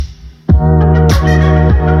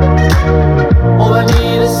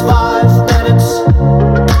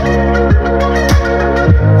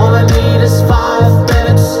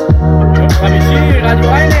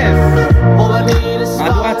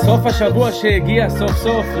השבוע שהגיע סוף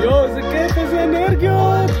סוף, איזה כיף, איזה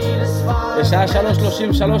אנרגיות. בשעה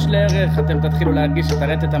 3:33 לערך אתם תתחילו להרגיש את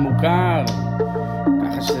הרטט המוכר,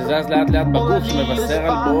 ככה שזז לאט לאט בגוף שמבשר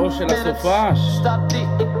על בואו של הסופש.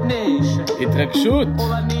 התרגשות,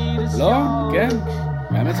 לא? כן,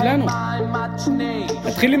 גם אצלנו.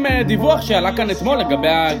 נתחיל עם דיווח שעלה כאן אתמול לגבי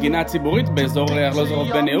הגינה הציבורית באזור ארלוזורוב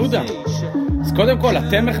בן יהודה. אז קודם כל,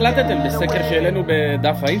 אתם החלטתם בסקר שהעלינו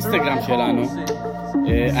בדף האינסטגרם שלנו,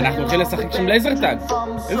 אנחנו הולכים לשחק שם לייזר טאג.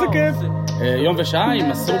 איזה כיף. יום ושעה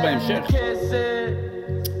יימסרו בהמשך.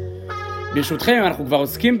 ברשותכם, אנחנו כבר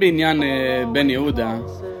עוסקים בעניין בן יהודה,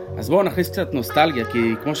 אז בואו נכניס קצת נוסטלגיה,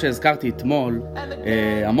 כי כמו שהזכרתי אתמול,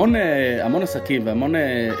 המון עסקים והמון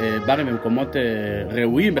ברים במקומות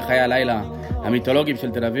ראויים בחיי הלילה המיתולוגיים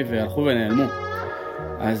של תל אביב הלכו ונעלמו.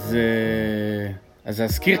 אז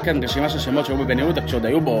אזכיר כאן רשימה של שמות שהיו בבן יהודה כשעוד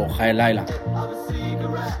היו בו חיי לילה.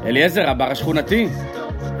 אליעזר, הבר השכונתי.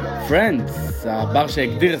 פרנדס, הבר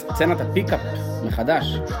שהגדיר סצנת הפיקאפ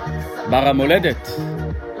מחדש. בר המולדת,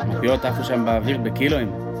 מפיות עפו שם באוויר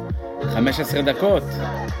בקילואים. 15 דקות.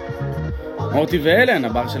 מורטי ואלן,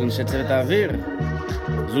 הבר של אנשי צוות האוויר.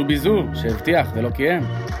 זו ביזו, שהבטיח ולא קיים.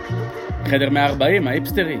 חדר 140,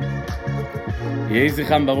 האיפסטרי. יהי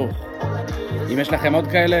זכרם ברוך. אם יש לכם עוד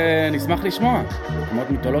כאלה, נשמח לשמוע. מקומות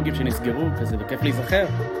מיתולוגיים שנסגרו כזה וכיף להיזכר.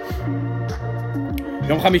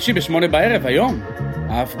 יום חמישי ב8 בערב, היום,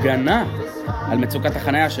 ההפגנה על מצוקת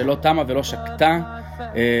החניה שלא תמה ולא שקטה.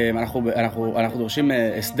 אנחנו דורשים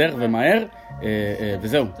הסדר ומהר,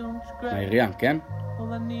 וזהו, מהעירייה, כן?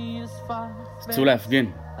 צאו להפגין.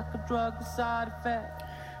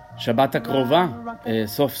 שבת הקרובה,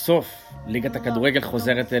 סוף סוף, ליגת הכדורגל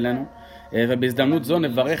חוזרת אלינו, ובהזדמנות זו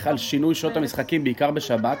נברך על שינוי שעות המשחקים בעיקר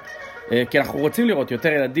בשבת, כי אנחנו רוצים לראות יותר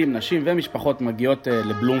ילדים, נשים ומשפחות מגיעות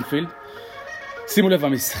לבלומפילד. שימו לב,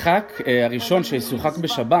 המשחק הראשון שישוחק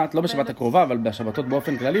בשבת, לא בשבת הקרובה, אבל בשבתות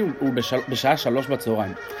באופן כללי, הוא בשעה 3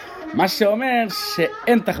 בצהריים. מה שאומר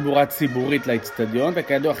שאין תחבורה ציבורית לאצטדיון,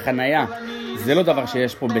 וכידוע חנייה זה לא דבר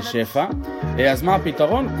שיש פה בשפע. אז מה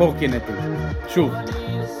הפתרון? קורקינטים. שוב,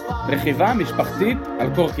 רכיבה משפחתית על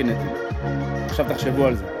קורקינטים. עכשיו תחשבו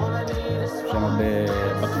על זה. שם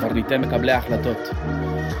בקברניטי מקבלי ההחלטות.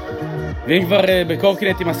 ואם כבר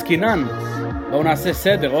בקורקינטים עסקינן, בואו נעשה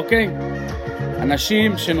סדר, אוקיי?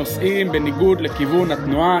 אנשים שנוסעים בניגוד לכיוון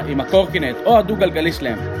התנועה עם הקורקינט או הדו-גלגלי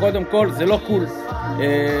שלהם, קודם כל זה לא קול.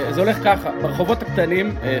 זה הולך ככה, ברחובות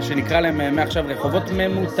הקטנים, שנקרא להם מעכשיו רחובות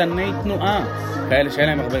ממותני תנועה, כאלה שאין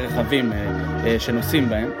להם הרבה רכבים שנוסעים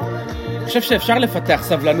בהם. אני חושב שאפשר לפתח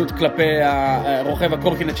סבלנות כלפי רוכב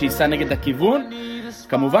הקורקינט שייסע נגד הכיוון.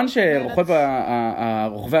 כמובן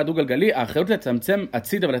שרוכבי הדו-גלגלי, האחריות לצמצם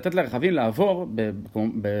הצידה ולתת לרכבים לעבור,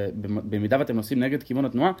 במידה ואתם נוסעים נגד כיוון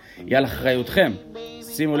התנועה, היא על אחריותכם.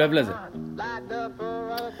 שימו לב לזה.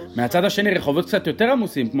 מהצד השני, רחובות קצת יותר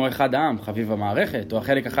עמוסים, כמו אחד העם, חביב המערכת, או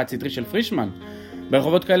החלק החד סטרי של פרישמן.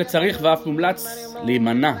 ברחובות כאלה צריך ואף מומלץ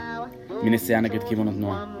להימנע מנסיעה נגד כיוון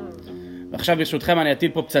התנועה. ועכשיו ברשותכם אני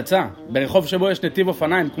אטיל פה פצצה. ברחוב שבו יש נתיב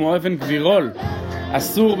אופניים, כמו אבן גבירול,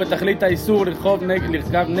 אסור בתכלית האיסור לרכב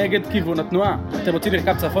נגד כיוון התנועה. אתם רוצים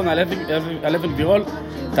לרכב צפון על אבן גבירול,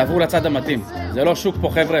 תעברו לצד המתאים. זה לא שוק פה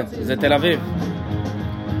חבר'ה, זה תל אביב.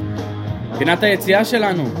 פינת היציאה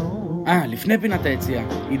שלנו. לפני פינת היציאה,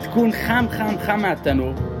 עדכון חם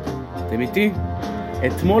מהתנור. אתם איתי?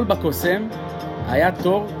 אתמול בקוסם היה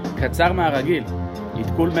תור קצר מהרגיל.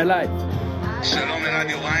 עדכון מלייב. שלום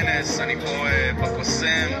לרדיו ריינס, אני פה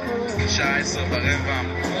בקוסם, שעה 10:15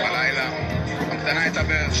 בלילה. המתנה הייתה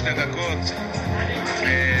בערך 2 דקות.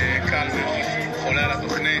 קל וחולה על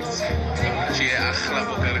התוכנית, שיהיה אחלה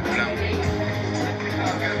בוקר לכולם.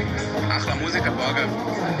 אחלה מוזיקה פה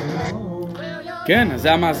אגב. כן,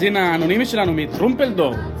 זה המאזין האנונימי שלנו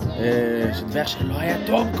מטרומפלדור, שדווח שלא היה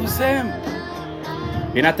תור בקוסם.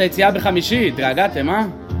 פינת היציאה בחמישי, התגעגעתם,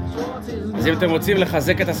 אז אם אתם רוצים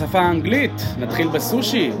לחזק את השפה האנגלית, נתחיל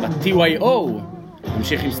בסושי, ב-TYO,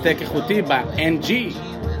 נמשיך עם סטייק איכותי ב-NG,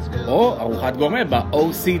 או ארוחת גורמה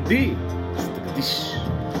ב-OCD,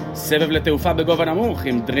 סבב לתעופה בגובה נמוך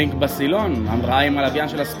עם דרינק בסילון, המראה עם הלוויין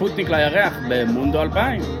של הספוטניק לירח במונדו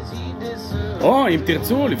 2000, או אם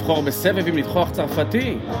תרצו לבחור בסבב עם ניחוח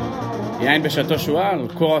צרפתי, יין בשעתו שואל,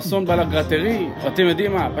 קורסון בלגרטרי, אתם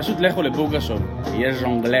יודעים מה, פשוט לכו לבורגשון, יהיה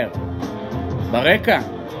ז'ונגלר. ברקע,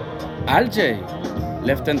 אלג'יי,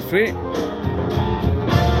 left and free.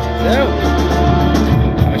 זהו,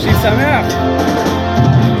 חמישי שמח.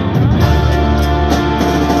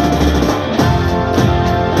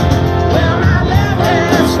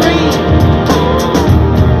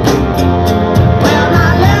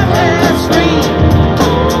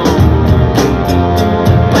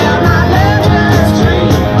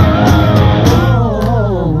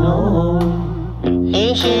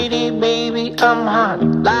 shitty, baby, I'm hot.